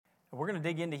We're going to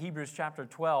dig into Hebrews chapter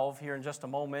 12 here in just a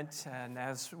moment, and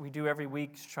as we do every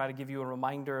week, try to give you a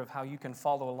reminder of how you can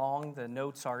follow along. The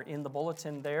notes are in the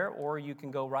bulletin there, or you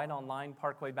can go right online,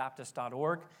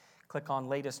 parkwaybaptist.org, click on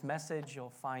latest message,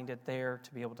 you'll find it there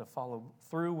to be able to follow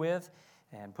through with,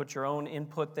 and put your own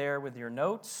input there with your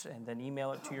notes, and then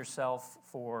email it to yourself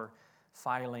for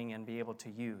filing and be able to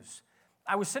use.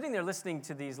 I was sitting there listening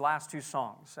to these last two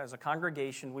songs. As a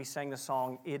congregation, we sang the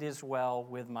song, "It Is Well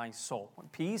With My Soul."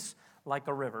 Peace, like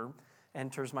a river,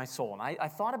 enters my soul. And I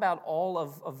thought about all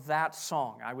of that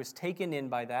song. I was taken in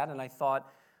by that, and I thought,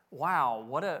 wow,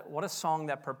 what a song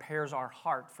that prepares our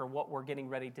heart for what we're getting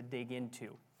ready to dig into.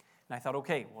 And I thought,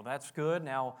 okay, well, that's good.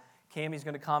 Now, Cammie's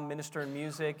going to come minister in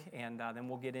music, and then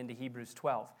we'll get into Hebrews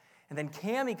 12. And then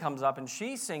Cammie comes up, and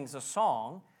she sings a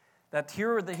song that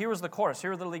here was the chorus,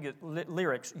 here are the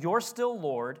lyrics. "You're still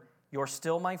Lord, you're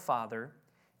still my Father.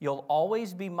 You'll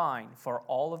always be mine for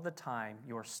all of the time.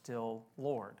 You're still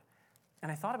Lord."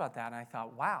 And I thought about that, and I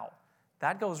thought, wow,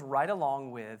 that goes right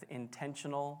along with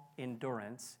intentional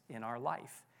endurance in our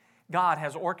life. God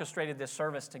has orchestrated this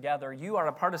service together. You are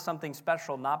a part of something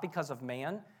special, not because of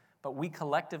man, but we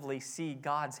collectively see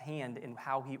God's hand in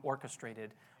how He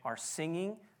orchestrated our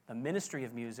singing, the ministry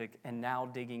of music, and now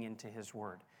digging into His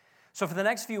Word. So for the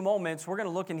next few moments, we're going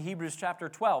to look in Hebrews chapter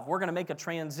 12. We're going to make a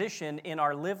transition in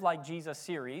our Live Like Jesus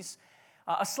series,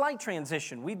 a slight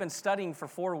transition. We've been studying for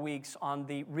 4 weeks on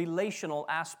the relational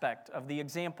aspect of the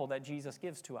example that Jesus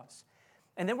gives to us.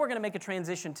 And then we're going to make a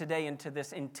transition today into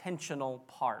this intentional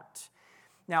part.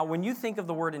 Now, when you think of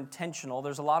the word intentional,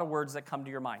 there's a lot of words that come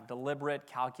to your mind. Deliberate,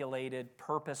 calculated,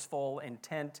 purposeful,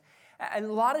 intent, and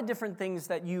a lot of different things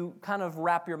that you kind of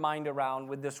wrap your mind around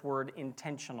with this word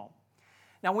intentional.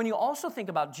 Now, when you also think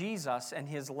about Jesus and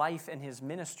His life and His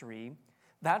ministry,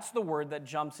 that's the word that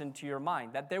jumps into your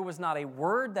mind, that there was not a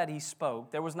word that He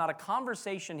spoke, there was not a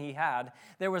conversation He had,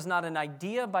 there was not an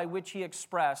idea by which He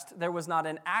expressed, there was not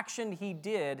an action He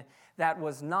did that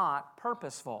was not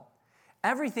purposeful.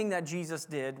 Everything that Jesus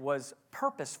did was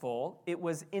purposeful, it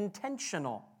was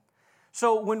intentional.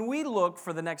 So when we look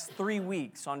for the next 3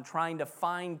 weeks on trying to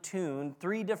fine-tune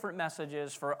 3 different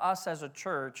messages for us as a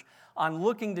church on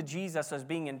looking to Jesus as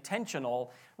being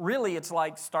intentional, really it's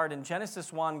like start in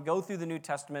Genesis 1, go through the New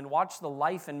Testament, watch the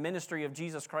life and ministry of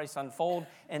Jesus Christ unfold,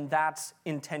 and that's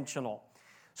intentional.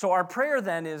 So our prayer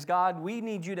then is, God, we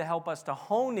need you to help us to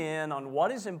hone in on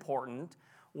what is important,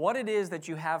 what it is that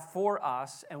you have for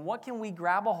us, and what can we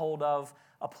grab a hold of,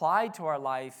 apply to our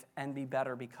life, and be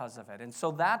better because of it. And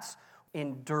so that's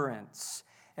endurance.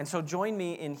 And so join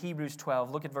me in Hebrews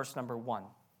 12. Look at verse number 1.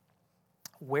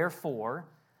 "Wherefore,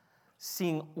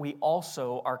 seeing we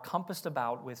also are compassed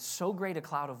about with so great a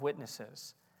cloud of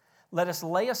witnesses, let us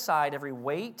lay aside every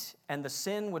weight and the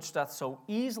sin which doth so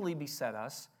easily beset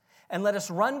us, and let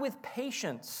us run with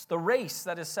patience the race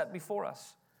that is set before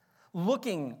us,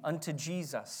 looking unto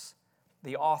Jesus,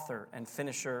 the author and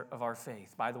finisher of our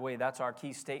faith." By the way, that's our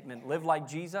key statement. Live like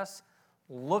Jesus,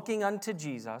 looking unto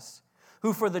Jesus,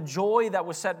 who for the joy that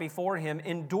was set before Him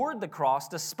endured the cross,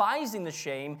 despising the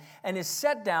shame, and is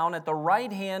set down at the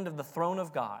right hand of the throne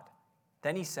of God.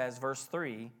 Then he says, verse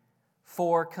 3,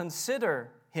 "For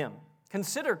consider Him,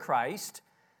 consider Christ,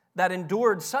 that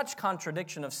endured such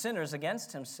contradiction of sinners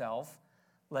against Himself,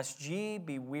 lest ye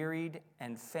be wearied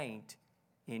and faint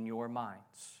in your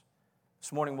minds."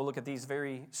 This morning we'll look at these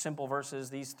very simple verses,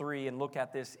 these 3, and look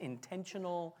at this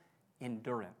intentional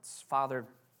endurance. Father,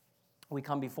 we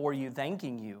come before you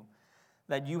thanking you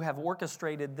that you have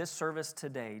orchestrated this service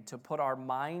today to put our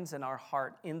minds and our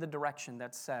heart in the direction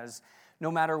that says, no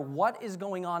matter what is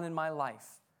going on in my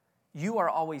life, you are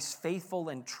always faithful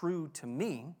and true to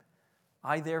me.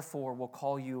 I therefore will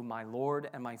call you my Lord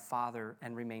and my Father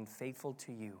and remain faithful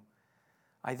to you.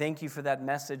 I thank you for that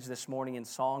message this morning in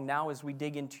song. Now as we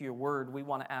dig into your word, we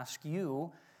want to ask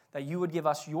you that you would give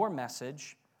us your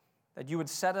message, that you would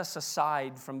set us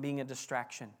aside from being a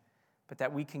distraction, but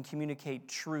that we can communicate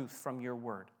truth from your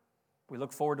word. We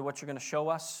look forward to what you're going to show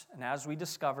us, and as we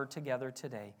discover together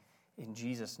today, in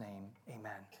Jesus' name,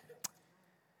 amen.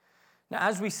 Now,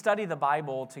 as we study the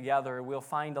Bible together, we'll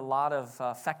find a lot of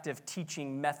effective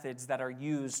teaching methods that are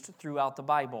used throughout the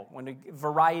Bible. A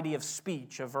variety of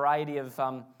speech, a variety of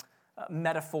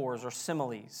metaphors or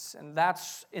similes. And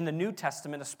that's in the New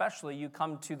Testament especially. You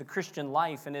come to the Christian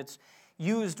life, and it's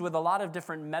used with a lot of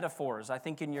different metaphors. I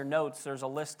think in your notes there's a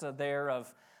list there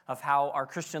of how our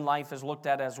Christian life is looked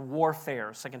at as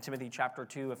warfare, 2 Timothy chapter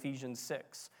 2, Ephesians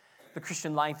 6. The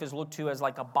Christian life is looked to as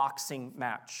like a boxing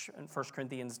match in 1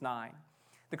 Corinthians 9.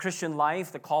 The Christian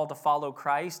life, the call to follow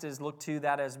Christ, is looked to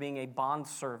that as being a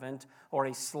bondservant or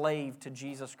a slave to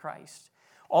Jesus Christ.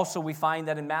 Also, we find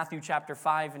that in Matthew chapter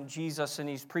 5, and Jesus, and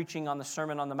he's preaching on the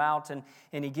Sermon on the Mount, and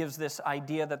he gives this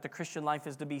idea that the Christian life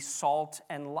is to be salt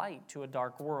and light to a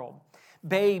dark world.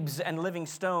 Babes and living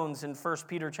stones in 1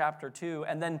 Peter chapter 2.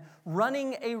 And then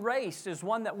running a race is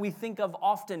one that we think of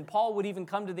often. Paul would even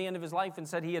come to the end of his life and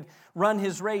said he had run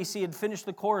his race, he had finished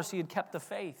the course, he had kept the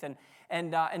faith.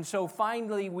 And so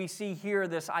finally we see here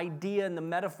this idea in the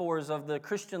metaphors of the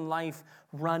Christian life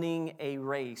running a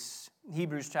race.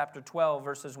 Hebrews chapter 12,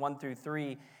 verses 1 through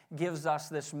 3 gives us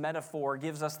this metaphor,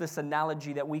 gives us this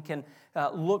analogy that we can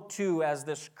look to as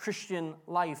this Christian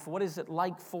life. What is it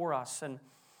like for us?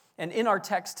 And in our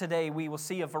text today, we will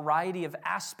see a variety of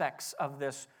aspects of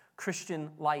this Christian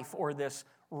life or this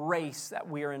race that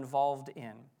we are involved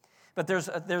in. But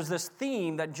there's this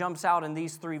theme that jumps out in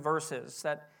these 3 verses,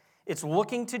 that it's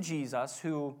looking to Jesus,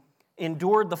 who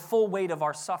endured the full weight of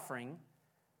our suffering,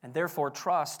 and therefore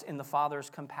trust in the Father's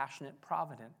compassionate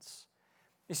providence.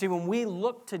 You see, when we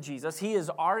look to Jesus, he is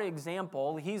our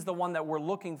example. He's the one that we're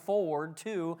looking forward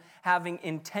to having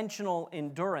intentional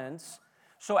endurance.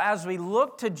 So as we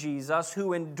look to Jesus,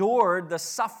 who endured the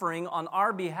suffering on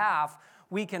our behalf,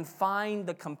 we can find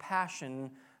the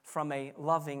compassion from a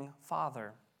loving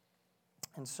Father.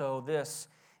 And so this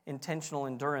intentional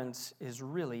endurance is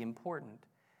really important.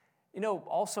 You know,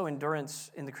 also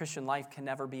endurance in the Christian life can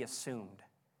never be assumed.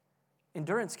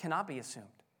 Endurance cannot be assumed.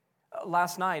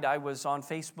 Last night I was on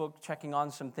Facebook checking on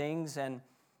some things, and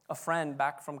a friend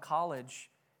back from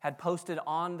college had posted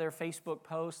on their Facebook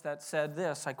post that said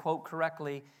this, I quote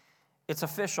correctly, "It's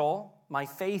official, my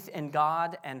faith in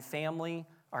God and family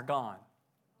are gone."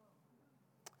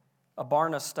 A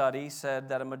Barna study said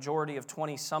that a majority of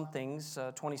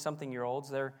 20-something-year-olds,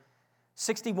 they're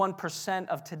 61%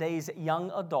 of today's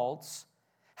young adults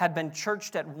had been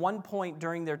churched at one point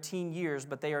during their teen years,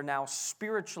 but they are now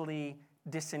spiritually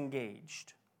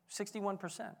disengaged.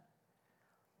 61%.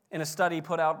 In a study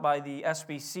put out by the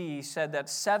SBC, said that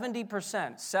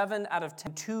 70%, 7 out of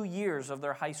 10, 2 years of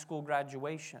their high school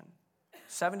graduation.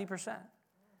 70%.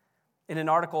 In an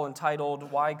article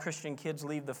entitled "Why Christian Kids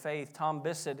Leave the Faith," Tom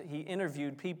Bissett, he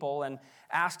interviewed people and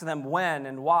asked them when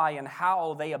and why and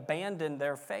how they abandoned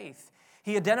their faith.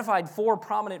 He identified 4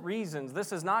 prominent reasons.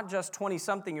 This is not just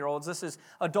 20-something-year-olds. This is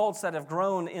adults that have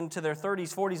grown into their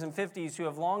 30s, 40s, and 50s who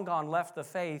have long gone left the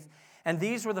faith. And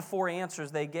these were the 4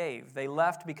 answers they gave. They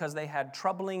left because they had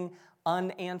troubling,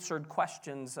 unanswered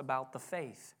questions about the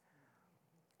faith.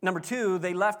 Number 2,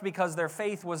 they left because their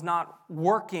faith was not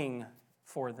working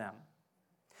for them.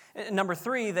 Number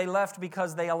 3, they left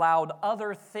because they allowed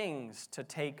other things to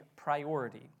take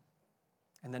priority.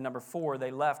 And then number 4, they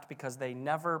left because they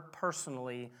never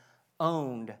personally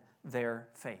owned their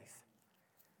faith.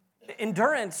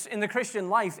 Endurance in the Christian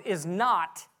life is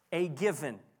not a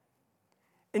given.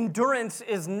 Endurance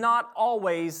is not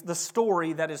always the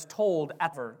story that is told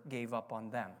ever gave up on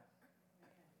them.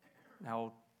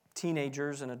 Now,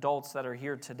 teenagers and adults that are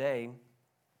here today,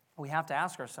 we have to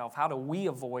ask ourselves, how do we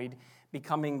avoid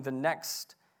becoming the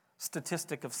next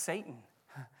statistic of Satan?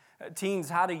 Teens,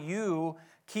 how do you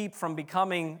keep from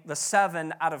becoming the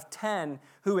 7 out of 10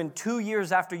 who in 2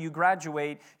 years after you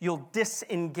graduate, you'll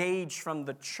disengage from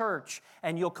the church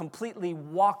and you'll completely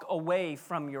walk away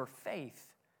from your faith?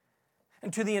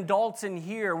 And to the adults in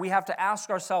here, we have to ask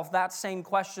ourselves that same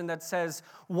question that says,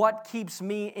 what keeps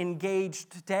me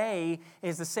engaged today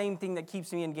is the same thing that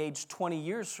keeps me engaged 20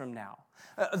 years from now,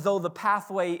 though the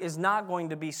pathway is not going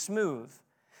to be smooth.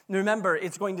 Remember,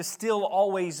 it's going to still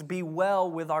always be well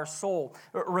with our soul.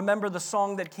 Remember the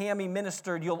song that Cammie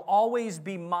ministered, "You'll always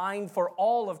be mine for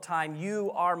all of time.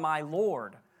 You are my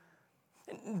Lord."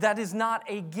 That is not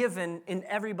a given in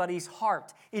everybody's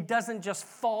heart. It doesn't just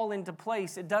fall into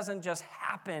place. It doesn't just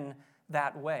happen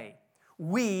that way.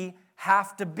 We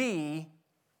have to be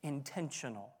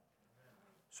intentional.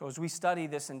 So as we study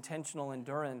this intentional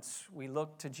endurance, we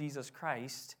look to Jesus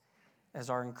Christ as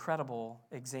our incredible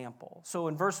example. So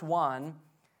in verse 1,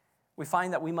 we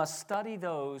find that we must study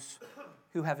those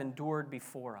who have endured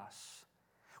before us.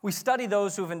 We study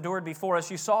those who have endured before us.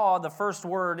 You saw the first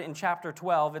word in chapter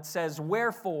 12. It says,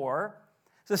 wherefore.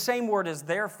 It's the same word as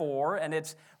therefore, and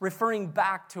it's referring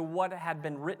back to what had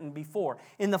been written before.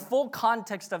 In the full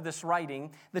context of this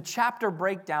writing, the chapter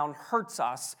breakdown hurts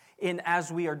us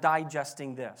as we are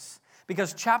digesting this.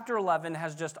 Because chapter 11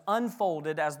 has just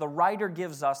unfolded as the writer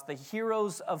gives us the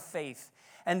heroes of faith.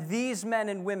 And these men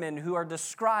and women who are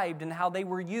described and how they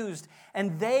were used.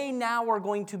 And they now are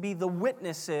going to be the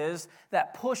witnesses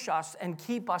that push us and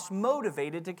keep us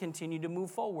motivated to continue to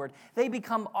move forward. They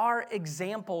become our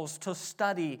examples to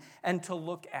study and to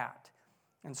look at.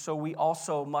 And so we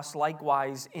also must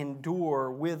likewise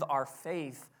endure with our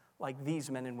faith like these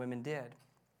men and women did.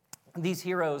 These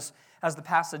heroes, as the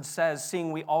passage says,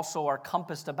 seeing we also are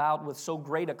compassed about with so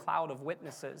great a cloud of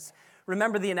witnesses.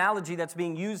 Remember, the analogy that's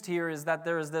being used here is that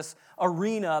there is this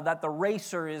arena that the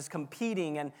racer is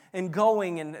competing and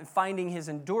going and finding his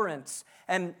endurance.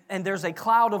 And there's a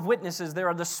cloud of witnesses. There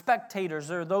are the spectators.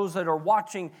 There are those that are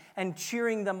watching and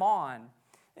cheering them on.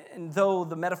 And though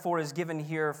the metaphor is given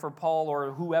here for Paul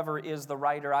or whoever is the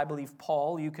writer, I believe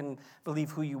Paul, you can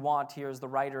believe who you want here as the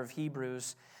writer of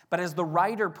Hebrews. But as the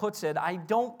writer puts it, I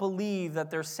don't believe that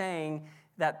they're saying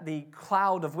that the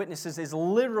cloud of witnesses is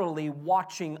literally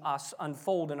watching us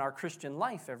unfold in our Christian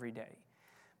life every day.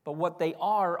 But what they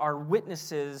are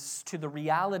witnesses to the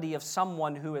reality of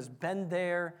someone who has been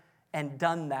there and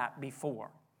done that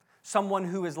before. Someone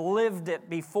who has lived it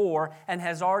before and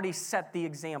has already set the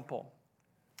example.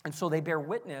 And so they bear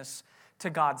witness to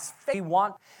God's faith.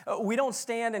 We don't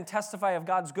stand and testify of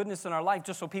God's goodness in our life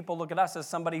just so people look at us as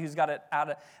somebody who's got it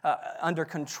under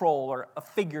control or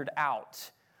figured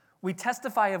out. We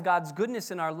testify of God's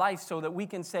goodness in our life so that we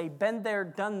can say, been there,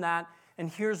 done that, and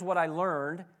here's what I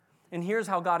learned, and here's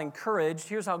how God encouraged,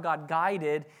 here's how God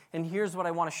guided, and here's what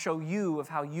I want to show you of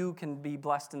how you can be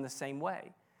blessed in the same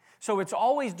way. So it's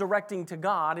always directing to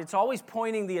God. It's always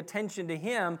pointing the attention to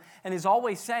Him and is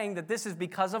always saying that this is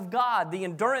because of God. The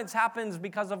endurance happens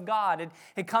because of God.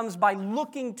 It comes by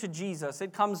looking to Jesus.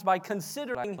 It comes by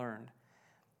considering learned.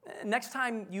 Next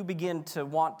time you begin to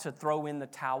want to throw in the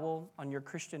towel on your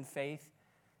Christian faith,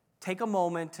 take a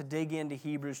moment to dig into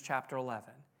Hebrews chapter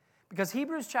 11. Because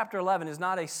Hebrews chapter 11 is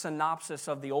not a synopsis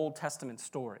of the Old Testament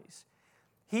stories.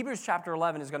 Hebrews chapter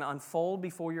 11 is going to unfold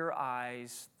before your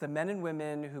eyes the men and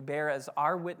women who bear as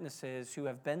our witnesses who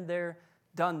have been there,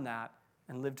 done that,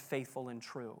 and lived faithful and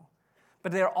true.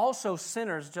 But they're also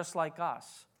sinners just like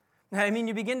us. I mean,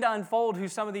 you begin to unfold who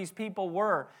some of these people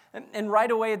were. And right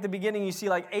away at the beginning, you see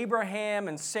like Abraham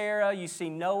and Sarah, you see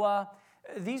Noah.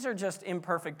 These are just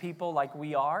imperfect people like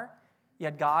we are,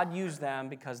 yet God used them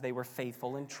because they were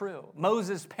faithful and true.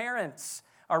 Moses' parents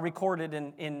are recorded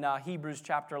in Hebrews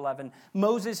chapter 11.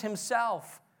 Moses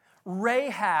himself,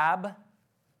 Rahab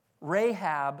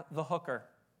the hooker.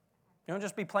 You don't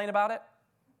just be plain about it.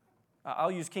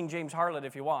 I'll use King James harlot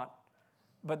if you want.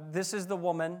 But this is the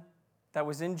woman that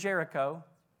was in Jericho,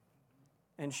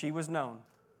 and she was known.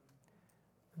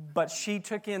 But she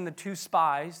took in the two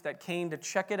spies that came to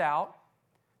check it out,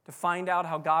 to find out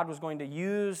how God was going to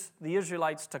use the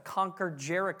Israelites to conquer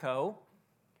Jericho.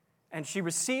 And she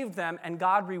received them, and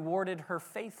God rewarded her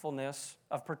faithfulness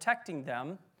of protecting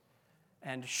them,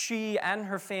 and she and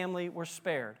her family were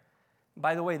spared.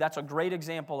 By the way, that's a great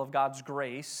example of God's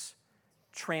grace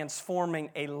transforming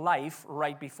a life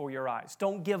right before your eyes.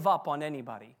 Don't give up on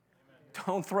anybody.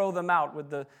 Don't throw them out with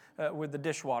the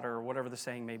dishwater or whatever the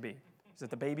saying may be. Is it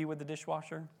the baby with the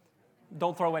dishwasher?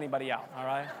 Don't throw anybody out, all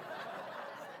right?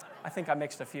 I think I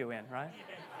mixed a few in, right?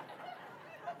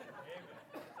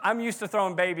 I'm used to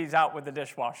throwing babies out with the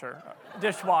dishwater,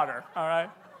 all right?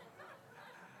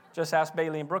 Just ask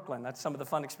Bailey in Brooklyn. That's some of the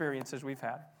fun experiences we've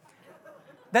had.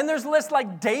 Then there's lists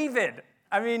like David.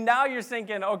 I mean, now you're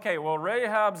thinking, okay, well,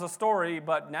 Rahab's a story,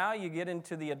 but now you get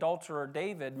into the adulterer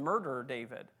David, murderer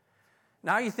David.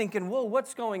 Now you're thinking, well,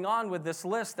 what's going on with this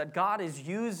list that God is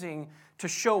using to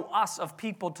show us of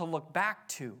people to look back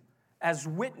to as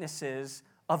witnesses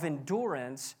of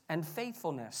endurance and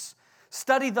faithfulness?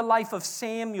 Study the life of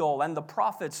Samuel and the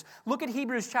prophets. Look at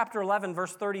Hebrews chapter 11,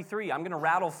 verse 33. I'm going to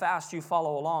rattle fast, you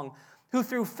follow along. Who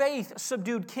through faith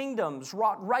subdued kingdoms,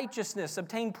 wrought righteousness,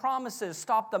 obtained promises,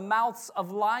 stopped the mouths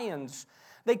of lions.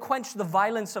 They quenched the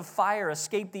violence of fire,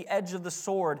 escaped the edge of the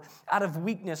sword. Out of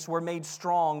weakness were made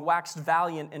strong, waxed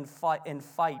valiant in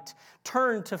fight,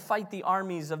 turned to fight the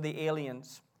armies of the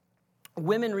aliens.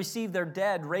 Women received their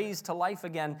dead, raised to life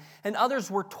again, and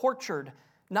others were tortured,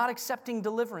 not accepting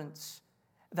deliverance,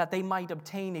 that they might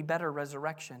obtain a better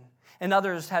resurrection. And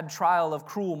others had trial of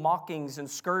cruel mockings and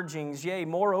scourgings, yea,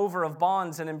 moreover of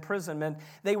bonds and imprisonment.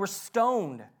 They were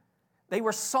stoned. They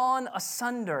were sawn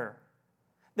asunder.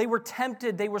 They were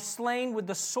tempted. They were slain with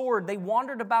the sword. They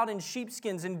wandered about in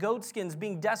sheepskins and goatskins,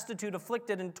 being destitute,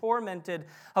 afflicted, and tormented,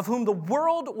 of whom the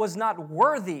world was not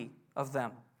worthy of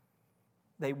them.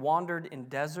 They wandered in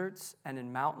deserts and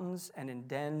in mountains and in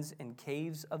dens and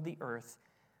caves of the earth.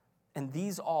 And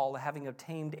these all, having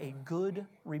obtained a good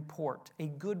report, a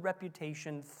good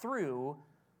reputation through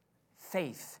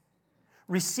faith,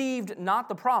 received not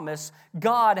the promise,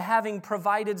 God having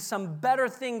provided some better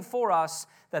thing for us,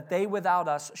 that they without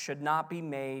us should not be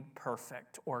made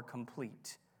perfect or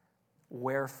complete.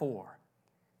 Wherefore,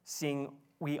 seeing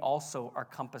we also are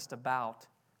compassed about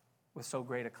with so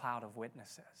great a cloud of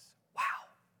witnesses. Wow.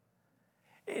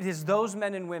 It is those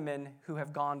men and women who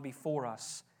have gone before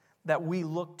us that we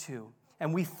look to,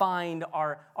 and we find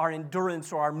our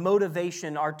endurance or our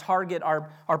motivation, our target,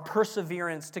 our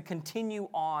perseverance to continue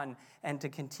on and to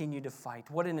continue to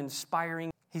fight. What an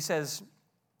inspiring, he says,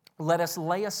 let us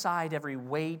lay aside every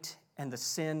weight and the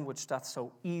sin which doth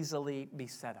so easily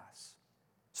beset us.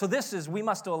 So we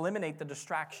must eliminate the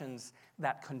distractions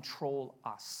that control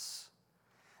us.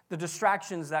 The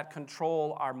distractions that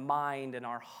control our mind and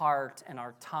our heart and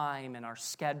our time and our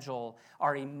schedule,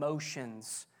 our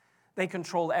emotions. They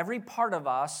control every part of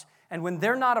us, and when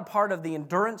they're not a part of the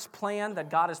endurance plan that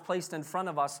God has placed in front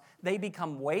of us, they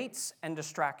become weights and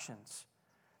distractions.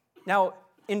 Now,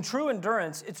 in true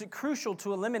endurance, it's crucial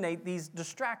to eliminate these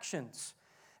distractions.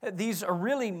 These are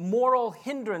really moral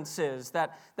hindrances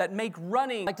that make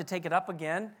running. I'd like to take it up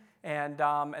again. And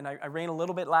I ran a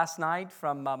little bit last night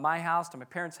from my house to my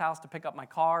parents' house to pick up my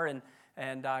car,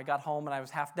 and I got home and I was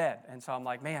half dead. And so I'm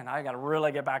like, man, I got to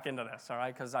really get back into this, all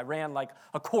right? Because I ran like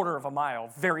a quarter of a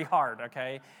mile very hard,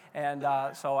 okay? And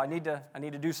so I need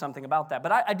to do something about that.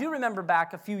 But I do remember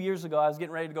back a few years ago, I was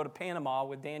getting ready to go to Panama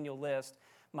with Daniel List,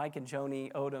 Mike and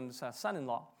Joni Odom's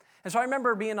son-in-law. And so I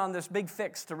remember being on this big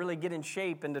fix to really get in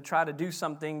shape and to try to do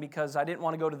something because I didn't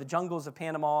want to go to the jungles of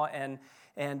Panama and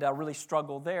really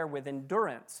struggle there with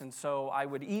endurance. And so I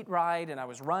would eat right, and I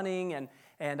was running,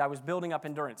 and I was building up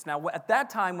endurance. Now, at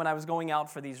that time when I was going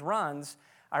out for these runs,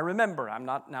 I remember, I'm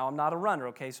not a runner,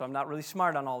 okay, so I'm not really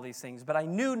smart on all these things, but I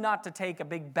knew not to take a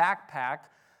big backpack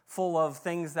full of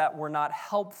things that were not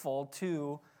helpful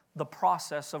to the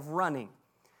process of running.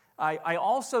 I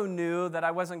also knew that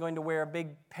I wasn't going to wear a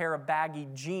big pair of baggy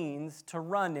jeans to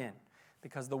run in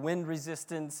because the wind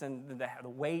resistance and the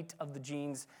weight of the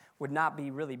jeans would not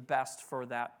be really best for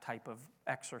that type of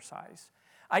exercise.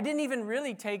 I didn't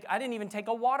even take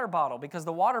a water bottle because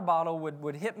the water bottle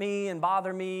would hit me and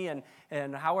bother me,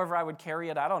 and however I would carry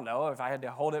it, I don't know. If I had to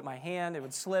hold it in my hand, it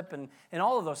would slip and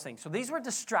all of those things. So these were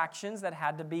distractions that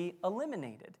had to be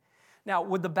eliminated. Now,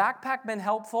 would the backpack been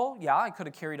helpful? Yeah, I could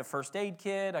have carried a first aid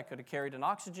kit. I could have carried an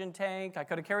oxygen tank. I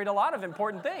could have carried a lot of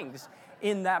important things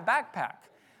in that backpack.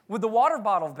 Would the water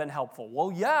bottle have been helpful?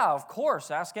 Well, yeah, of course.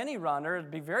 Ask any runner.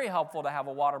 It'd be very helpful to have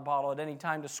a water bottle at any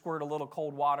time to squirt a little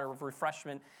cold water of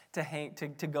refreshment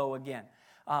to go again.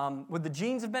 Would the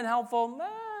jeans have been helpful?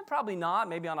 Probably not.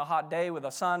 Maybe on a hot day with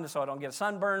a sun so I don't get a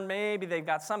sunburn. Maybe they've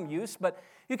got some use. But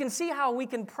you can see how we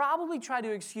can probably try to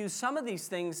excuse some of these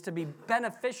things to be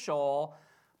beneficial,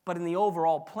 but in the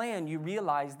overall plan, you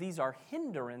realize these are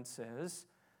hindrances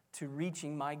to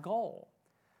reaching my goal.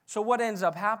 So what ends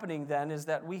up happening then is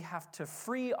that we have to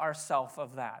free ourselves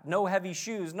of that. No heavy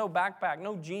shoes, no backpack,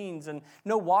 no jeans, and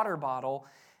no water bottle.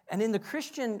 And in the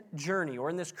Christian journey or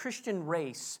in this Christian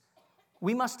race,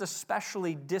 we must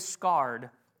especially discard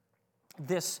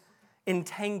this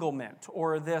entanglement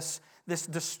or this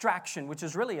distraction, which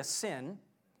is really a sin.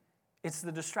 It's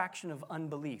the distraction of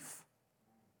unbelief.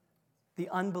 The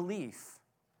unbelief.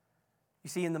 You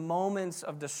see, in the moments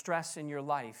of distress in your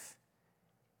life,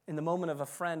 in the moment of a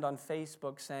friend on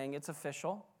Facebook saying, it's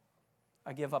official,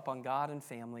 I give up on God and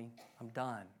family, I'm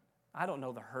done. I don't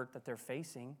know the hurt that they're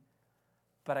facing,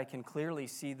 but I can clearly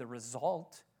see the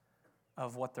result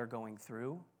of what they're going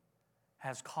through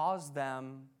has caused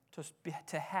them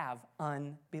to have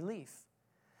unbelief.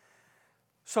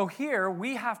 So here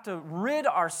we have to rid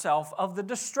ourselves of the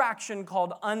distraction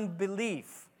called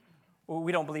unbelief.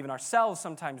 We don't believe in ourselves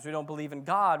sometimes. We don't believe in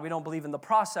God. We don't believe in the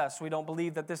process. We don't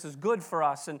believe that this is good for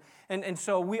us. And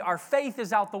so our faith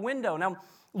is out the window. Now,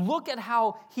 look at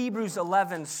how Hebrews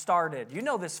 11 started. You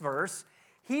know this verse.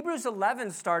 Hebrews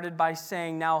 11 started by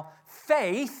saying, now,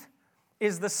 faith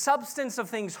is the substance of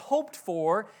things hoped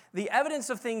for, the evidence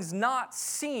of things not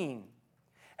seen.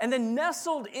 And then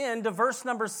nestled into verse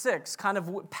number 6, kind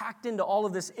of packed into all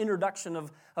of this introduction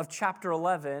of chapter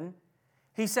 11,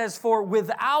 he says, for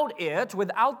without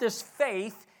this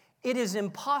faith, it is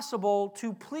impossible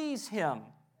to please him.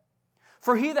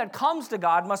 For he that comes to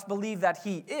God must believe that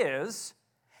he is,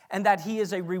 and that he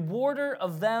is a rewarder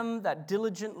of them that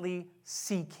diligently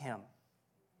seek him.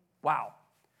 Wow.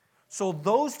 So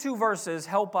those two verses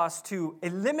help us to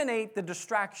eliminate the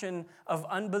distraction of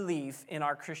unbelief in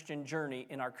our Christian journey,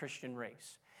 in our Christian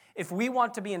race. If we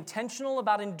want to be intentional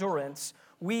about endurance,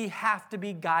 we have to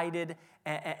be guided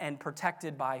and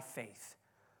protected by faith.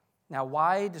 Now,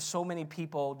 why do so many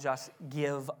people just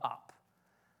give up?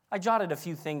 I jotted a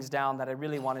few things down that I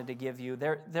really wanted to give you.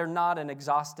 They're not an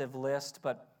exhaustive list,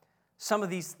 but some of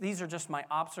these are just my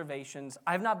observations.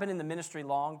 I've not been in the ministry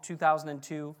long,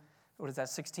 2002. What is that,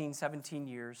 16, 17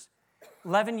 years.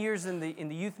 11 years in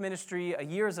the youth ministry, a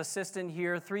year as assistant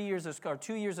here, 2 years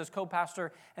as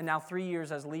co-pastor, and now 3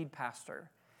 years as lead pastor.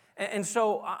 And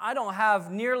so I don't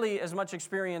have nearly as much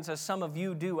experience as some of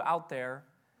you do out there,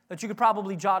 that you could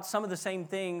probably jot some of the same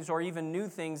things or even new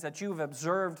things that you've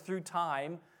observed through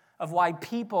time of why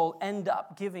people end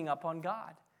up giving up on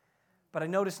God. But I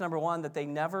noticed, number one, that they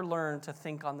never learned to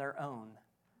think on their own.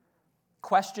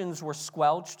 Questions were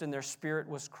squelched and their spirit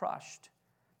was crushed.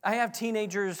 I have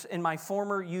teenagers in my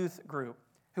former youth group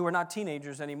who are not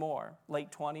teenagers anymore,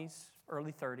 late 20s,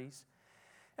 early 30s.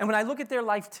 And when I look at their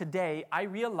life today, I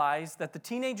realize that the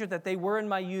teenager that they were in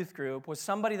my youth group was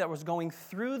somebody that was going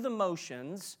through the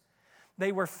motions.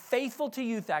 They were faithful to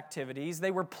youth activities. They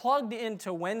were plugged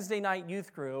into Wednesday night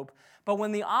youth group. But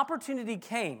when the opportunity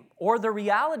came, or the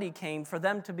reality came for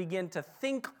them to begin to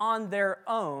think on their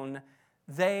own,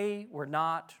 they were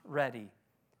not ready.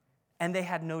 And they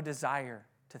had no desire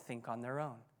to think on their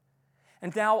own.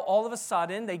 And now, all of a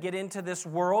sudden, they get into this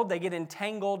world, they get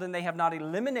entangled, and they have not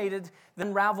eliminated the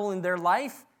unravel in their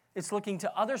life. It's looking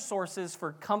to other sources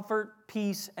for comfort,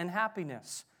 peace, and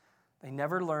happiness. They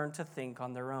never learn to think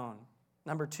on their own.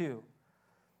 Number two,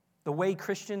 the way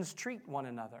Christians treat one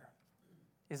another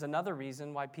is another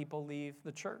reason why people leave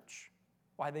the church,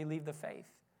 why they leave the faith.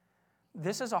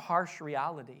 This is a harsh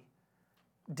reality.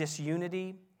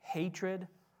 Disunity, hatred,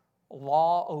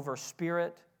 law over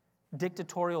spirit,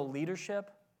 dictatorial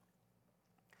leadership.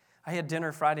 I had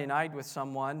dinner Friday night with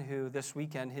someone who this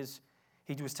weekend,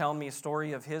 he was telling me a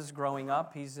story of his growing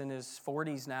up. He's in his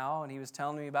 40s now, and he was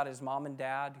telling me about his mom and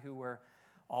dad who were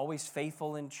always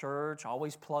faithful in church,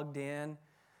 always plugged in,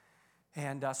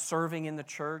 and serving in the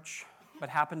church, but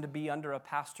happened to be under a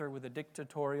pastor with a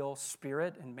dictatorial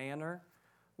spirit and manner,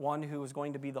 one who was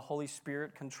going to be the Holy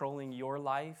Spirit controlling your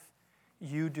life.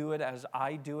 You do it as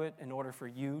I do it in order for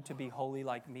you to be holy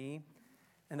like me.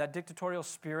 And that dictatorial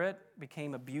spirit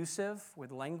became abusive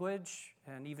with language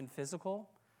and even physical.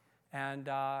 And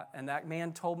that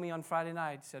man told me on Friday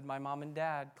night, said, my mom and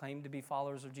dad claimed to be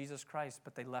followers of Jesus Christ,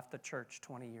 but they left the church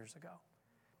 20 years ago.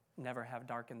 Never have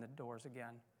darkened the doors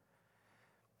again.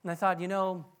 And I thought,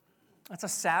 that's a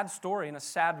sad story and a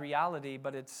sad reality,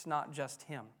 but it's not just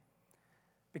him.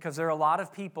 Because there are a lot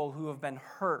of people who have been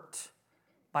hurt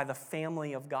by the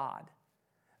family of God.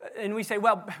 And we say,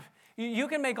 well, you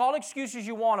can make all excuses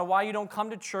you want of why you don't come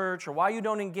to church or why you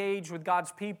don't engage with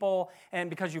God's people, and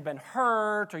because you've been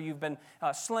hurt or you've been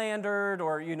slandered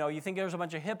or, you think there's a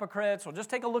bunch of hypocrites. Well, just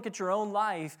take a look at your own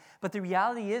life. But the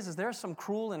reality is there are some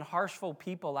cruel and harshful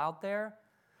people out there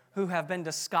who have been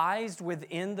disguised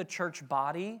within the church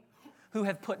body, who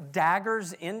have put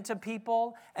daggers into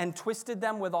people and twisted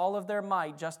them with all of their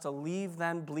might just to leave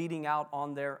them bleeding out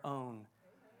on their own.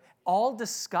 All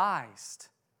disguised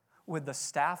with the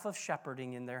staff of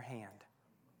shepherding in their hand.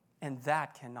 And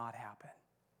that cannot happen.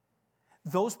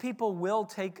 Those people will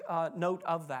take note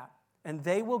of that, and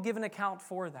they will give an account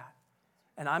for that.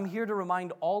 And I'm here to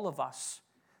remind all of us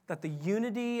that the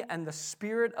unity and the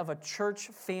spirit of a church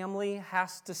family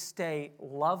has to stay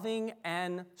loving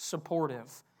and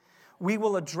supportive. We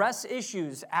will address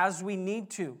issues as we need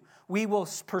to. We will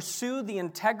pursue the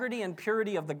integrity and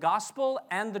purity of the gospel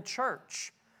and the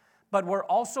church. But we're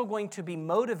also going to be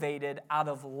motivated out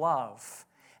of love.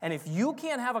 And if you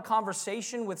can't have a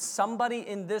conversation with somebody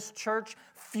in this church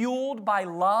fueled by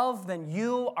love, then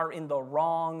you are in the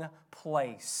wrong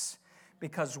place.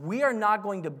 Because we are not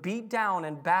going to beat down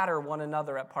and batter one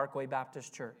another at Parkway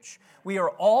Baptist Church. We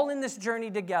are all in this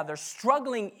journey together,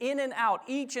 struggling in and out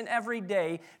each and every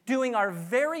day, doing our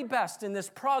very best in this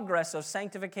progress of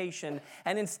sanctification.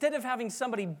 And instead of having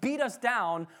somebody beat us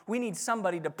down, we need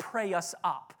somebody to pray us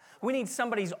up. We need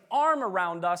somebody's arm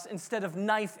around us instead of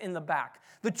knife in the back.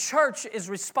 The church is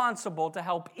responsible to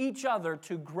help each other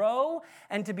to grow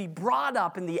and to be brought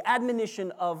up in the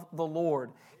admonition of the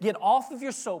Lord. Get off of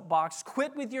your soapbox,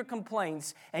 quit with your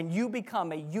complaints, and you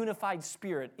become a unified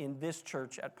spirit in this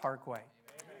church at Parkway.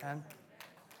 Amen.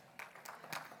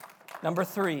 Number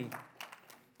 3,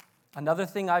 another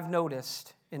thing I've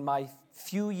noticed in my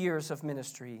few years of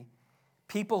ministry,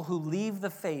 people who leave the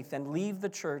faith and leave the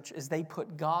church is they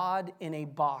put God in a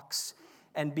box.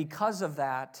 And because of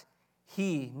that,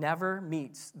 He never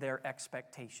meets their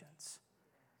expectations.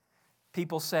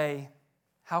 People say,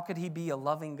 how could He be a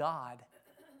loving God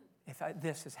if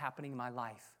this is happening in my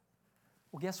life?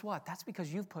 Well, guess what? That's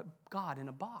because you've put God in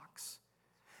a box.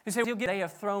 You say, they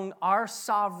have thrown our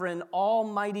sovereign,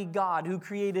 almighty God who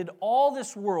created all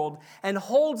this world and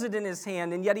holds it in His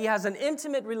hand, and yet He has an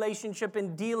intimate relationship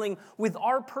in dealing with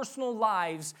our personal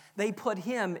lives. They put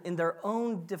Him in their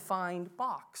own defined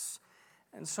box.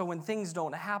 And so when things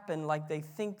don't happen like they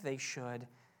think they should,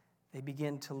 they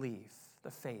begin to leave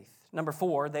the faith. Number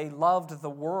 4, they loved the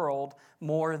world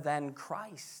more than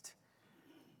Christ.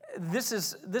 This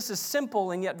is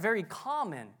simple and yet very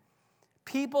common.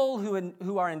 People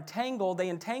who are entangled, they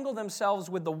entangle themselves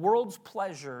with the world's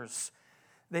pleasures.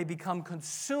 They become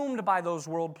consumed by those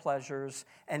world pleasures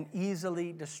and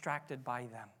easily distracted by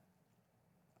them.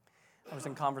 I was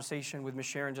in conversation with Miss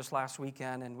Sharon just last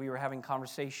weekend, and we were having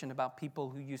conversation about people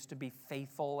who used to be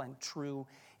faithful and true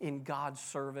in God's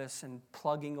service and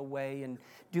plugging away and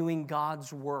doing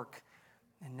God's work,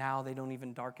 and now they don't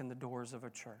even darken the doors of a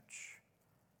church.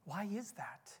 Why is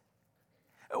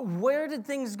that? Where did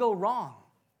things go wrong?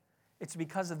 It's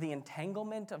because of the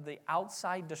entanglement of the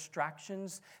outside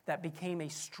distractions that became a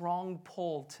strong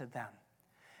pull to them.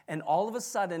 And all of a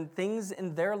sudden, things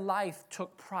in their life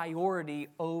took priority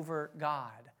over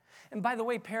God. And by the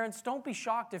way, parents, don't be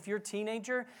shocked if your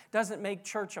teenager doesn't make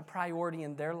church a priority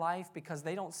in their life because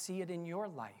they don't see it in your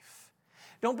life.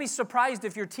 Don't be surprised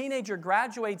if your teenager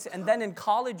graduates and then in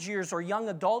college years or young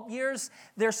adult years,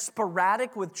 they're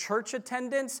sporadic with church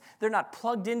attendance. They're not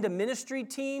plugged into ministry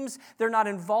teams. They're not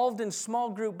involved in small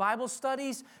group Bible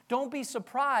studies. Don't be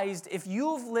surprised if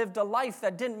you've lived a life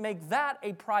that didn't make that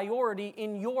a priority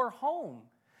in your home.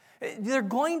 They're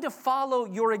going to follow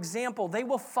your example. They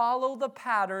will follow the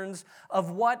patterns of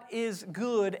what is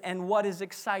good and what is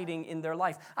exciting in their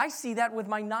life. I see that with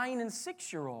my 9 and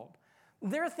 6-year-old.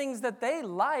 There are things that they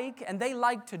like and they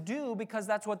like to do because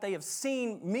that's what they have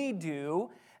seen me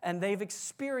do, and they've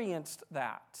experienced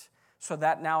that. So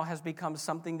that now has become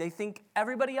something they think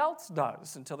everybody else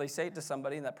does until they say it to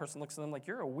somebody and that person looks at them like,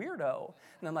 you're a weirdo.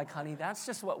 And I'm like, honey, that's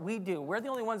just what we do. We're the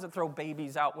only ones that throw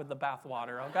babies out with the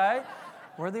bathwater, okay?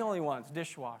 We're the only ones.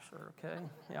 Dishwasher, okay?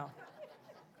 Yeah.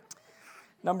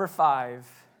 Number 5,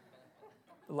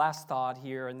 the last thought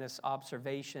here in this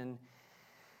observation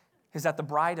is that the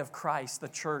bride of Christ, the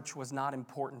church, was not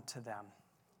important to them.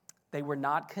 They were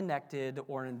not connected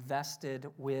or invested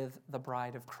with the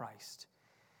bride of Christ.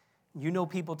 You know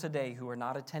people today who are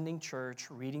not attending church,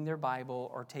 reading their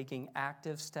Bible, or taking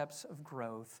active steps of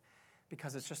growth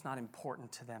because it's just not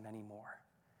important to them anymore.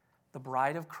 The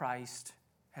bride of Christ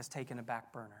has taken a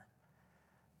back burner.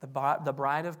 The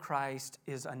bride of Christ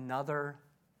is another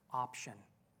option.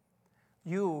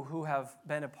 You who have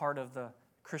been a part of the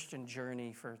Christian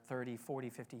journey for 30, 40,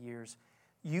 50 years,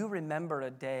 you remember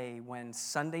a day when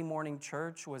Sunday morning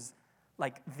church was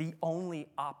like the only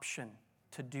option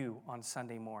to do on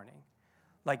Sunday morning.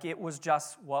 Like it was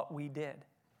just what we did.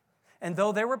 And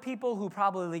though there were people who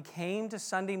probably came to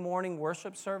Sunday morning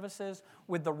worship services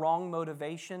with the wrong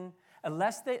motivation, at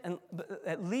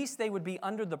least they would be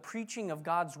under the preaching of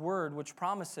God's word, which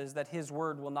promises that his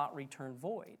word will not return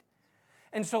void.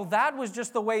 And so that was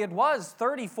just the way it was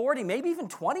 30, 40, maybe even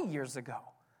 20 years ago.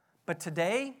 But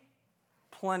today,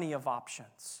 plenty of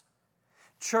options.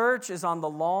 Church is on the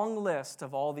long list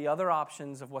of all the other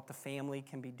options of what the family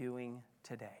can be doing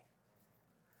today.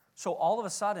 So all of a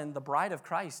sudden, the bride of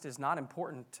Christ is not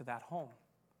important to that home.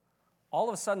 All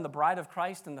of a sudden, the bride of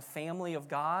Christ and the family of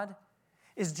God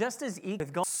is just as equal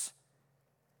with God.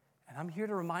 And I'm here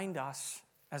to remind us,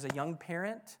 as a young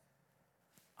parent,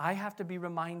 I have to be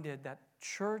reminded that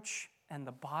church and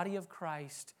the body of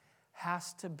Christ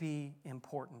has to be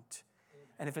important.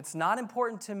 And if it's not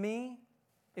important to me,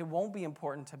 it won't be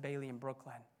important to Bailey and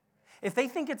Brooklyn. If they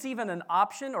think it's even an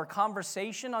option or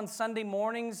conversation on Sunday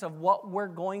mornings of what we're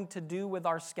going to do with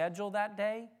our schedule that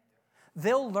day,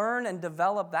 they'll learn and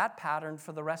develop that pattern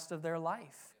for the rest of their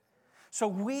life. So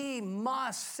we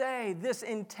must say this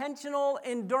intentional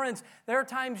endurance. There are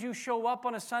times you show up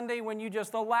on a Sunday when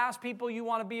the last people you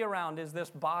want to be around is this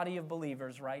body of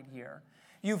believers right here.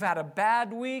 You've had a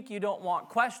bad week. You don't want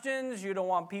questions. You don't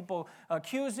want people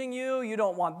accusing you. You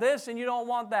don't want this and you don't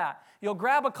want that. You'll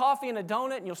grab a coffee and a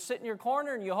donut and you'll sit in your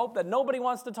corner and you hope that nobody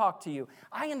wants to talk to you.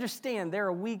 I understand there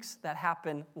are weeks that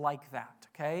happen like that,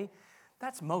 okay?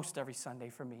 That's most every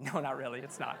Sunday for me. No, not really.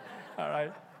 It's not, all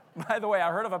right? By the way, I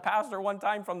heard of a pastor one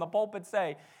time from the pulpit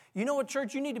say, you know what,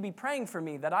 church, you need to be praying for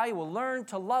me that I will learn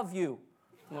to love you.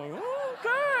 I'm like,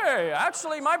 okay,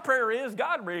 actually my prayer is,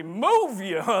 God, remove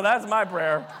you. That's my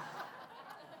prayer.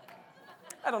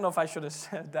 I don't know if I should have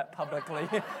said that publicly.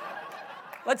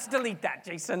 Let's delete that,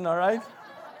 Jason, all right?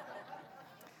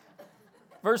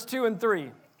 Verse 2 and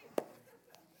 3.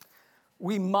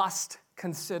 We must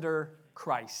consider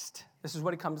Christ. This is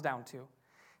what it comes down to.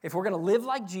 If we're going to live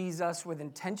like Jesus with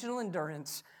intentional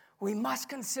endurance, we must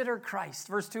consider Christ.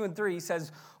 Verse 2 and 3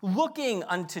 says, looking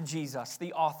unto Jesus,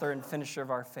 the author and finisher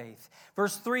of our faith.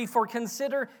 Verse 3, for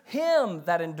consider him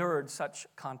that endured such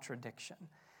contradiction.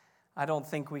 I don't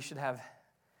think we should have,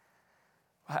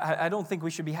 I don't think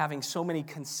we should be having so many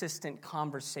consistent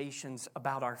conversations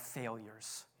about our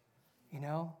failures. You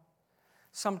know?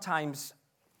 Sometimes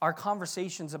our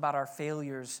conversations about our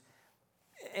failures,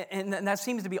 and that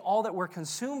seems to be all that we're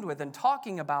consumed with and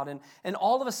talking about, and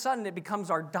all of a sudden it becomes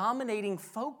our dominating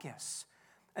focus.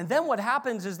 And then what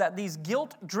happens is that these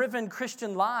guilt-driven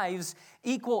Christian lives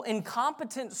equal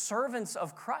incompetent servants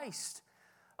of Christ,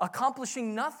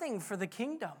 accomplishing nothing for the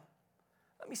kingdom.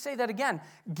 Let me say that again.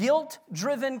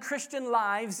 Guilt-driven Christian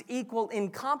lives equal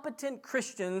incompetent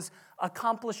Christians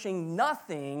accomplishing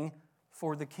nothing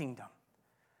for the kingdom.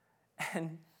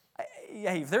 And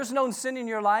hey, if there's known sin in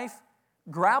your life,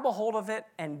 grab a hold of it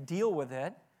and deal with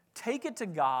it. Take it to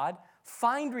God,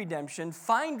 find redemption,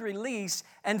 find release,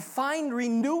 and find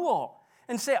renewal.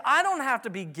 And say, I don't have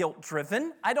to be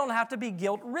guilt-driven. I don't have to be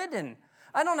guilt-ridden.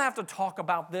 I don't have to talk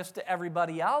about this to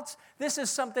everybody else. This is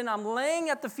something I'm laying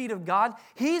at the feet of God.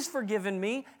 He's forgiven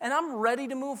me, and I'm ready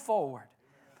to move forward.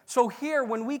 So here,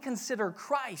 when we consider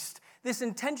Christ, this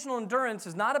intentional endurance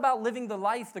is not about living the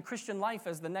life, the Christian life,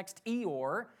 as the next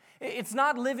Eeyore. It's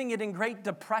not living it in great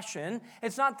depression.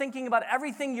 It's not thinking about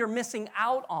everything you're missing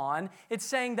out on. It's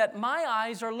saying that my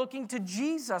eyes are looking to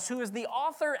Jesus, who is the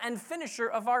author and finisher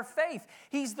of our faith.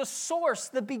 He's the source,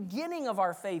 the beginning of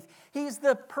our faith. He's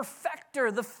the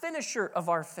perfecter, the finisher of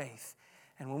our faith.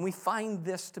 And when we find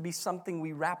this to be something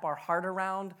we wrap our heart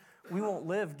around, we won't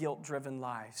live guilt-driven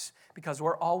lives because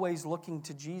we're always looking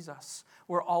to Jesus.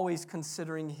 We're always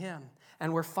considering Him.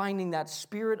 And we're finding that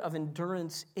spirit of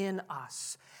endurance in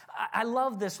us. I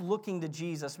love this looking to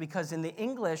Jesus because in the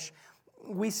English,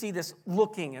 we see this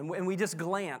looking and we just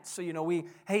glance. So, you know,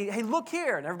 hey, look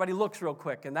here. And everybody looks real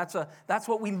quick. And that's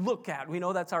what we look at. We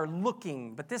know that's our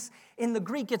looking. But this, in the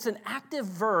Greek, it's an active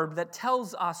verb that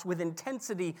tells us with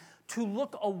intensity to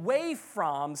look away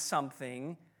from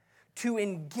something, to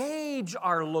engage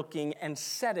our looking and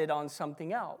set it on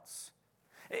something else.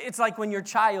 It's like when your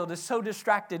child is so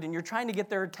distracted and you're trying to get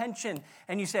their attention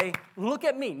and you say, look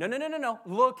at me. No.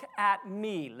 Look at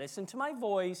me. Listen to my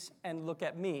voice and look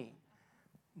at me.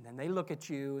 And then they look at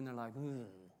you and they're like,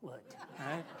 what?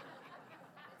 All right?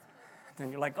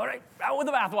 Then you're like, all right, out with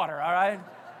the bathwater, all right?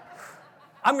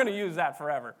 I'm going to use that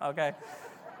forever, okay?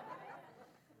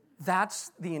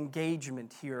 That's the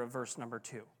engagement here of verse number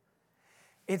 2.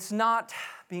 It's not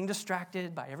being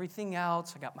distracted by everything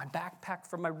else. I got my backpack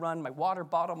for my run, my water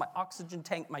bottle, my oxygen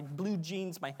tank, my blue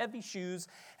jeans, my heavy shoes,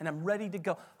 and I'm ready to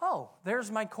go. Oh, there's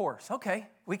my course. Okay,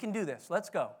 we can do this. Let's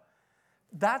go.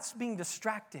 That's being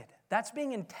distracted. That's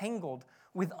being entangled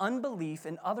with unbelief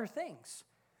in other things.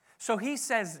 So he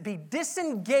says, be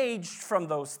disengaged from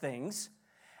those things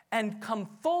and come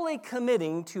fully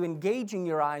committing to engaging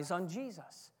your eyes on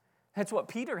Jesus. That's what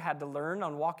Peter had to learn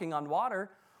on walking on water.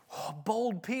 Oh,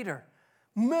 bold Peter,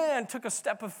 man, took a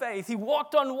step of faith. He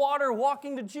walked on water,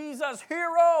 walking to Jesus.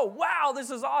 Hero, wow, this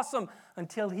is awesome.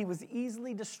 Until he was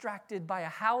easily distracted by a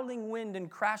howling wind and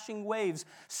crashing waves,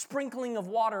 sprinkling of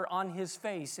water on his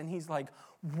face. And he's like,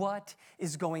 what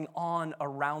is going on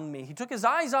around me? He took his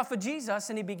eyes off of Jesus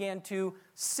and he began to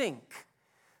sink.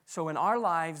 So in our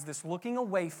lives, this looking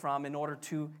away from in order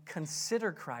to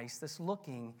consider Christ, this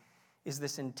looking is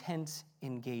this intense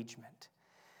engagement.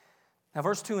 Now,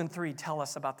 verse 2 and 3 tell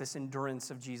us about this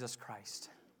endurance of Jesus Christ.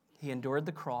 He endured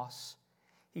the cross,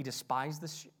 he despised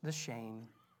the shame,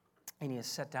 and he is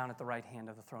set down at the right hand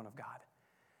of the throne of God.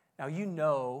 Now, you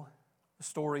know the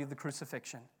story of the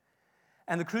crucifixion.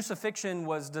 And the crucifixion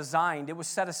was designed, it was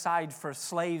set aside for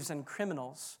slaves and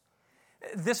criminals.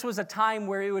 This was a time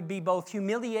where it would be both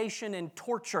humiliation and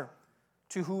torture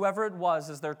to whoever it was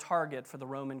as their target for the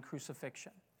Roman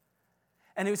crucifixion.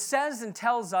 And it says and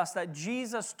tells us that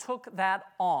Jesus took that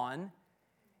on,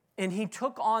 and he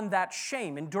took on that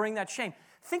shame, enduring that shame.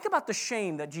 Think about the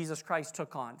shame that Jesus Christ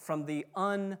took on from the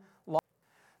unlawful.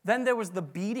 Then there was the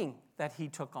beating that he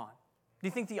took on. Do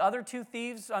you think the other two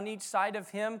thieves on each side of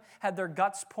him had their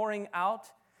guts pouring out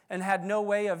and had no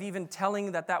way of even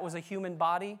telling that that was a human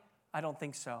body? I don't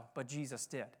think so, but Jesus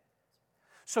did.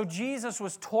 So Jesus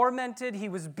was tormented, he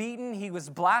was beaten, he was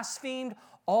blasphemed,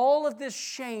 all of this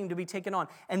shame to be taken on,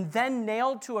 and then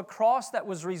nailed to a cross that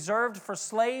was reserved for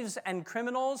slaves and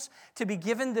criminals to be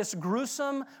given this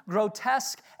gruesome,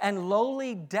 grotesque, and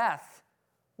lowly death.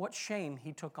 What shame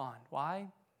he took on. Why?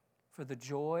 For the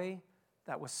joy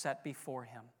that was set before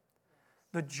him.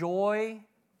 The joy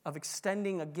of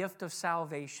extending a gift of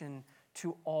salvation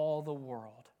to all the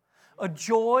world. A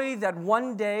joy that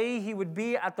one day he would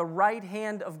be at the right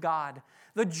hand of God.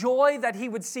 The joy that he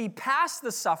would see past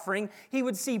the suffering, he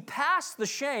would see past the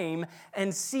shame,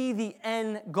 and see the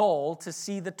end goal, to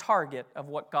see the target of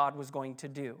what God was going to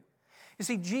do. You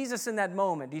see, Jesus in that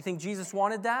moment, do you think Jesus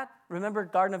wanted that? Remember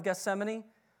Garden of Gethsemane?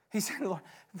 He said, Lord,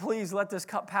 please let this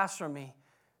cup pass from me.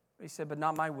 He said, but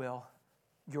not my will,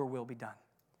 your will be done.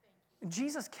 And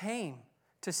Jesus came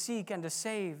to seek and to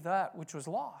save that which was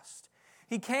lost.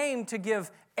 He came to give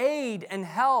aid and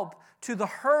help to the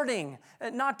hurting,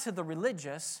 not to the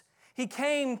religious. He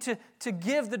came to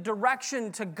give the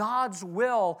direction to God's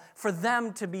will for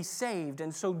them to be saved.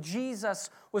 And so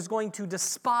Jesus was going to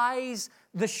despise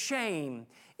the shame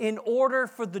in order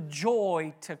for the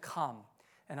joy to come.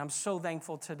 And I'm so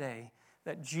thankful today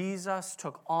that Jesus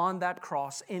took on that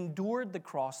cross, endured the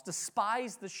cross,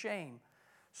 despised the shame,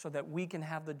 so that we can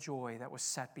have the joy that was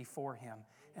set before him,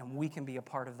 and we can be a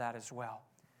part of that as well.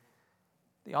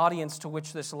 The audience to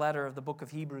which this letter of the book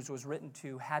of Hebrews was written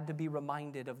to had to be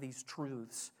reminded of these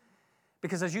truths.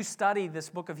 Because as you study this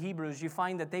book of Hebrews, you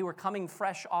find that they were coming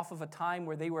fresh off of a time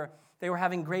where they were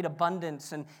having great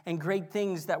abundance and great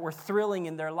things that were thrilling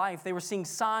in their life. They were seeing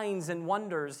signs and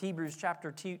wonders, Hebrews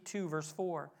chapter 2, verse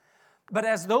 4. But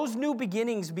as those new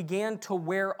beginnings began to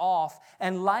wear off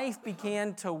and life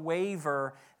began to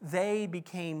waver, they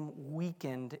became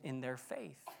weakened in their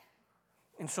faith.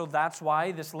 And so that's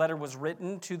why this letter was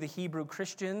written to the Hebrew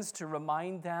Christians, to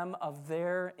remind them of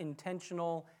their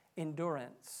intentional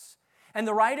endurance. And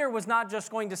the writer was not just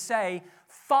going to say,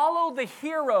 follow the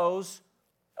heroes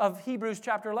of Hebrews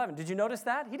chapter 11. Did you notice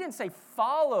that? He didn't say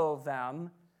follow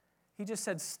them. He just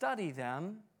said study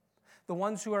them, the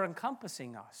ones who are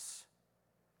encompassing us.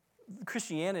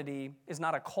 Christianity is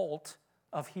not a cult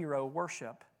of hero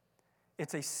worship.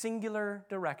 It's a singular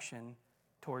direction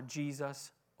toward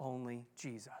Jesus, only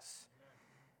Jesus.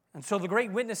 And so the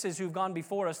great witnesses who've gone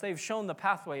before us, they've shown the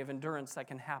pathway of endurance that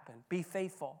can happen. Be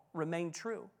faithful, remain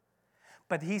true.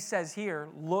 But he says here,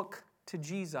 look to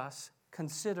Jesus,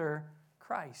 consider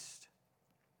Christ.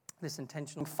 This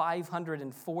intentional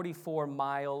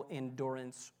 544-mile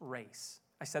endurance race.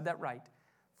 I said that right.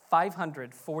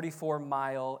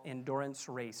 544-mile endurance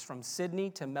race from Sydney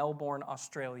to Melbourne,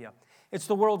 Australia. It's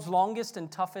the world's longest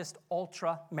and toughest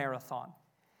ultra marathon.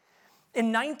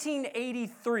 In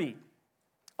 1983,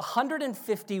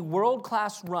 150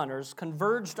 world-class runners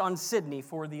converged on Sydney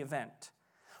for the event.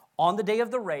 On the day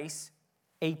of the race,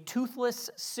 a toothless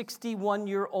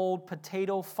 61-year-old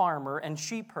potato farmer and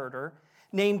sheep herder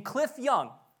named Cliff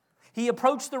Young, he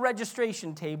approached the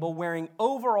registration table wearing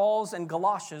overalls and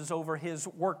galoshes over his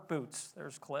work boots.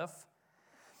 There's Cliff.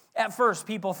 At first,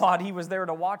 people thought he was there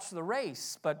to watch the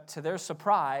race, but to their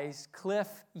surprise, Cliff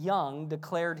Young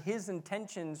declared his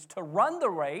intentions to run the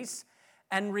race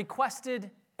and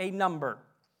requested a number.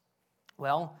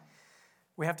 Well,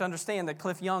 we have to understand that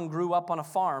Cliff Young grew up on a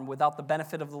farm without the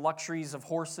benefit of the luxuries of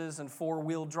horses and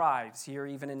four-wheel drives here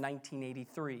even in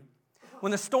 1983.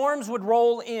 When the storms would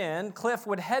roll in, Cliff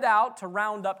would head out to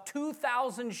round up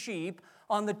 2,000 sheep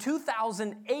on the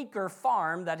 2,000-acre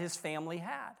farm that his family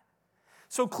had.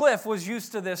 So Cliff was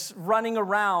used to this running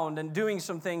around and doing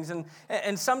some things, and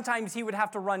sometimes he would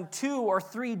have to run 2 or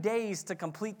 3 days to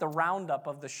complete the roundup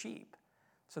of the sheep.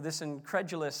 So this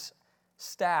incredulous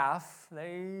staff,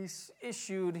 they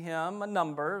issued him a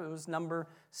number. It was number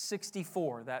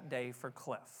 64 that day for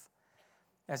Cliff.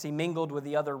 As he mingled with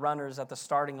the other runners at the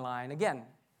starting line, again,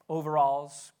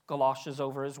 overalls, galoshes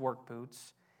over his work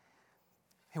boots.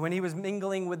 And when he was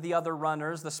mingling with the other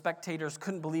runners, the spectators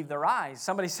couldn't believe their eyes.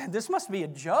 Somebody said, "This must be a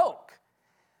joke."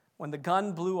 When the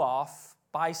gun blew off,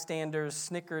 bystanders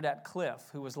snickered at Cliff,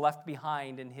 who was left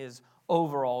behind in his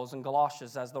overalls and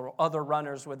galoshes as the other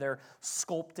runners with their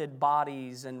sculpted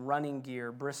bodies and running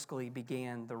gear briskly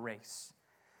began the race.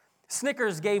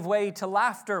 Snickers gave way to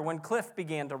laughter when Cliff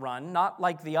began to run, not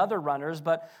like the other runners,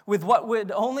 but with what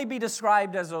would only be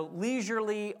described as a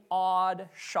leisurely, odd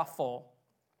shuffle.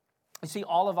 You see,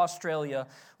 all of Australia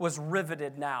was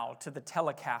riveted now to the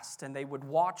telecast, and they would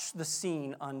watch the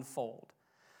scene unfold.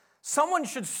 "Someone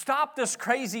should stop this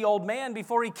crazy old man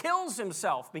before he kills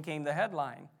himself," became the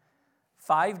headline.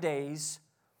 5 days,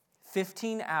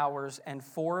 15 hours, and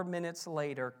 4 minutes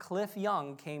later, Cliff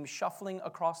Young came shuffling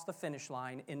across the finish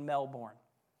line in Melbourne,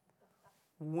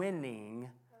 winning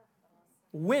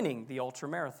the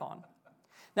ultramarathon.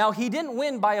 Now, he didn't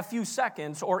win by a few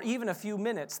seconds or even a few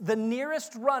minutes. The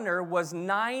nearest runner was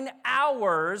 9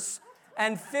 hours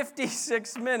and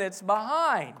 56 minutes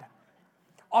behind.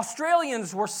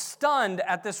 Australians were stunned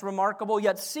at this remarkable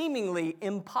yet seemingly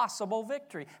impossible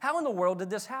victory. How in the world did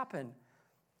this happen?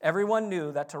 Everyone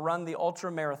knew that to run the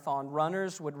ultramarathon,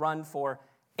 runners would run for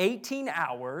 18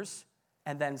 hours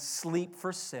and then sleep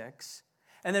for 6.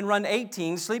 And then run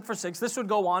 18, sleep for 6. This would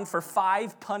go on for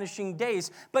 5 punishing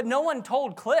days. But no one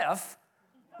told Cliff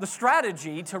the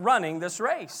strategy to running this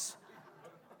race.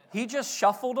 He just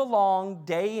shuffled along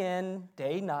day in,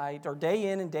 day night, or day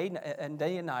in and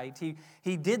day and night.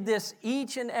 He did this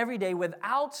each and every day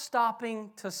without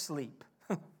stopping to sleep.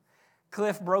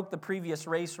 Cliff broke the previous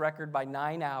race record by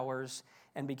 9 hours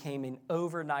and became an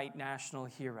overnight national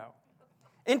hero.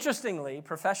 Interestingly,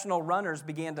 professional runners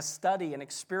began to study and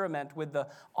experiment with the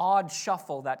odd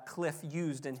shuffle that Cliff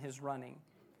used in his running.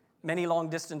 Many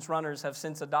long-distance runners have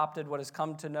since adopted what has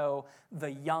come to know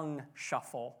the young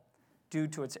shuffle due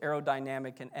to its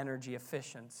aerodynamic and energy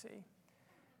efficiency.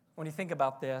 When you think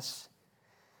about this,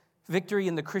 victory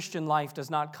in the Christian life does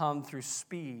not come through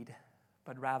speed,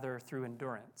 but rather through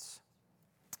endurance.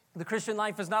 The Christian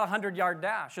life is not a 100-yard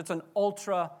dash. It's an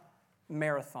ultra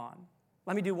marathon.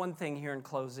 Let me do one thing here in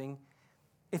closing.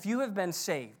 If you have been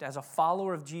saved as a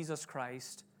follower of Jesus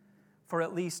Christ for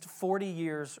at least 40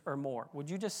 years or more, would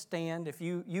you just stand? If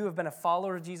you have been a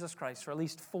follower of Jesus Christ for at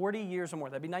least 40 years or more,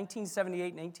 that'd be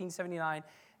 1978, 1979,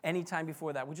 any time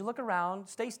before that. Would you look around?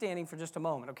 Stay standing for just a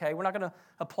moment, okay? We're not going to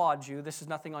applaud you. This is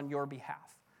nothing on your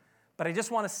behalf. But I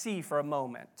just want to see for a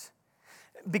moment.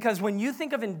 Because when you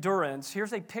think of endurance,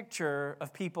 here's a picture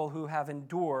of people who have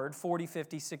endured 40,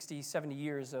 50, 60, 70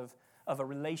 years of a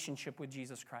relationship with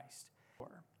Jesus Christ.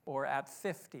 Or at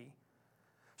 50.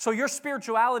 So your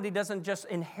spirituality doesn't just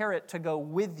inherit to go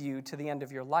with you to the end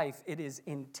of your life. It is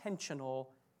intentional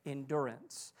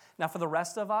endurance. Now for the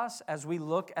rest of us, as we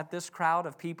look at this crowd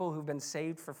of people who've been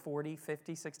saved for 40,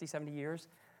 50, 60, 70 years,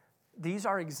 these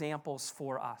are examples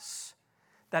for us.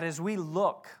 That as we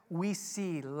look, we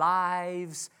see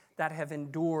lives that have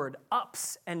endured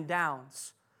ups and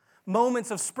downs,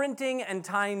 moments of sprinting and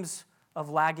times of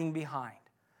lagging behind,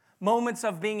 moments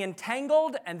of being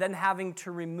entangled and then having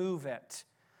to remove it,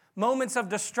 moments of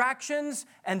distractions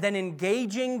and then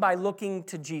engaging by looking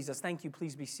to Jesus. Thank you.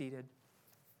 Please be seated.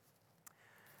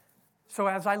 So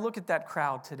as I look at that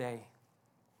crowd today,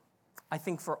 I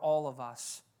think for all of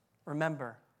us,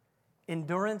 remember,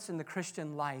 endurance in the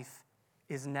Christian life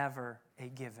is never a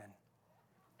given.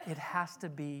 It has to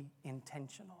be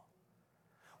intentional.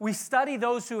 We study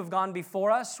those who have gone before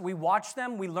us. We watch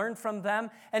them. We learn from them.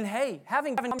 And hey,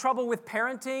 having trouble with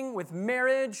parenting, with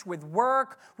marriage, with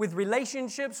work, with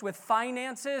relationships, with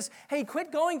finances, hey,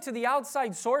 quit going to the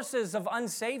outside sources of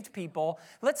unsaved people.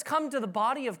 Let's come to the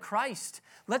body of Christ.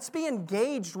 Let's be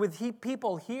engaged with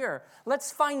people here.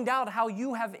 Let's find out how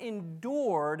you have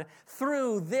endured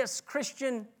through this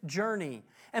Christian journey.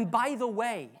 And by the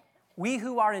way, we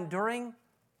who are enduring,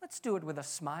 let's do it with a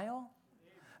smile.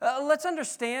 Let's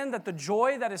understand that the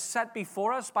joy that is set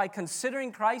before us by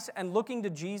considering Christ and looking to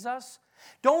Jesus,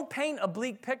 don't paint a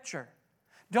bleak picture.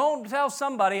 Don't tell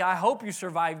somebody, I hope you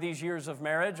survive these years of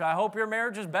marriage. I hope your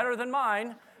marriage is better than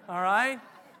mine. All right?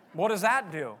 What does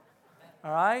that do?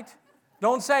 All right?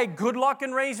 Don't say, good luck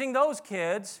in raising those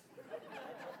kids.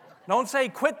 Don't say,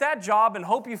 quit that job and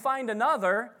hope you find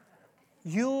another.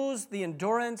 Use the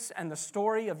endurance and the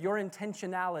story of your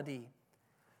intentionality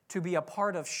to be a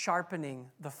part of sharpening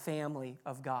the family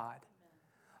of God.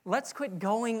 Let's quit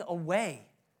going away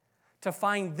to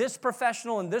find this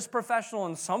professional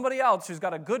and somebody else who's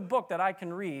got a good book that I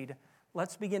can read.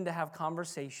 Let's begin to have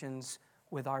conversations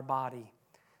with our body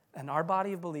and our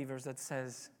body of believers that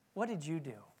says, what did you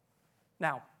do?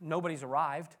 Now, nobody's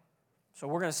arrived, so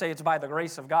we're going to say it's by the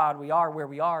grace of God we are where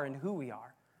we are and who we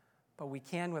are. But we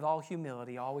can, with all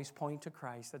humility, always point to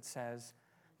Christ that says,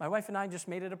 my wife and I just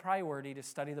made it a priority to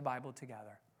study the Bible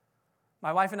together.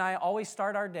 My wife and I always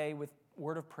start our day with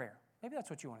word of prayer. Maybe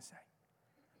that's what you want to say.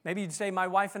 Maybe you'd say, my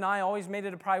wife and I always made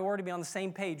it a priority to be on the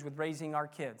same page with raising our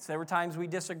kids. There were times we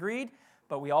disagreed,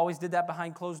 but we always did that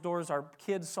behind closed doors. Our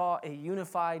kids saw a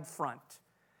unified front.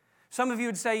 Some of you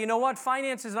would say, you know what?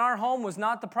 Finances in our home was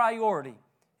not the priority.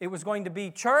 It was going to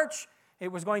be church,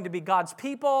 it was going to be God's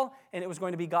people, and it was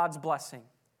going to be God's blessing.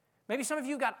 Maybe some of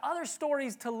you got other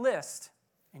stories to list,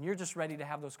 and you're just ready to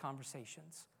have those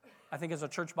conversations. I think as a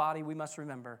church body, we must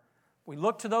remember, we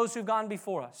look to those who've gone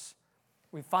before us.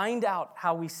 We find out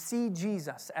how we see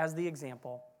Jesus as the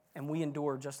example, and we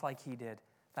endure just like he did.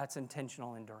 That's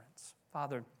intentional endurance.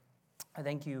 Father, I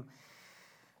thank you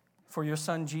for your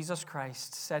Son, Jesus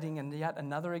Christ, setting yet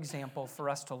another example for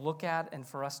us to look at and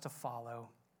for us to follow.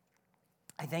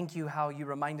 I thank you how you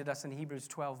reminded us in Hebrews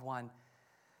 12:1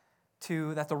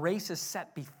 that the race is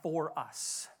set before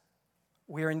us.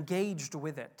 We're engaged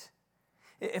with it.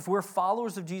 If we're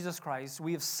followers of Jesus Christ,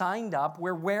 we have signed up,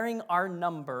 we're wearing our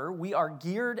number, we are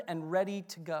geared and ready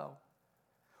to go.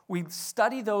 We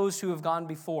study those who have gone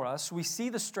before us, we see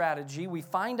the strategy, we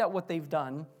find out what they've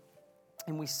done,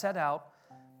 and we set out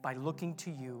by looking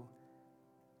to you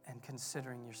and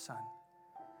considering your Son.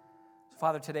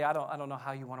 Father, today I don't know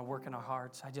how you want to work in our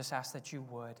hearts. I just ask that you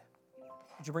would.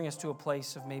 Would you bring us to a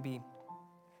place of maybe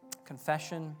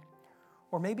confession,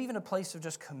 or maybe even a place of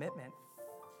just commitment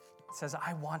that says,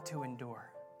 I want to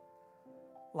endure.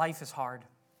 Life is hard,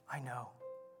 I know.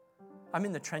 I'm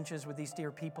in the trenches with these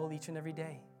dear people each and every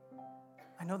day.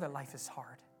 I know that life is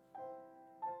hard.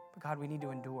 But God, we need to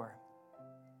endure.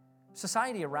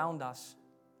 Society around us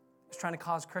is trying to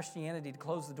cause Christianity to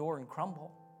close the door and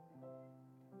crumble.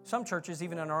 Some churches,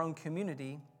 even in our own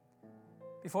community,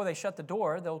 before they shut the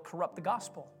door, they'll corrupt the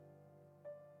gospel.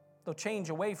 They'll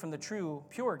change away from the true,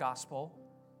 pure gospel,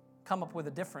 come up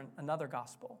with another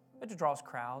gospel. It just draws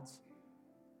crowds,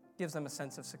 gives them a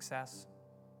sense of success,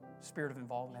 spirit of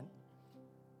involvement.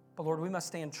 But Lord, we must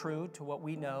stand true to what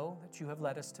we know that you have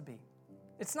led us to be.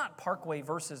 It's not Parkway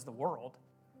versus the world.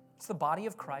 It's the body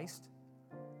of Christ,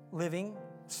 living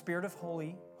spirit of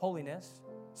holiness,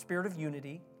 spirit of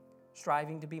unity,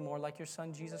 striving to be more like your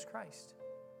Son, Jesus Christ.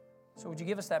 So would you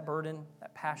give us that burden,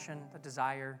 that passion, the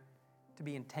desire to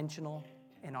be intentional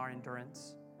in our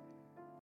endurance?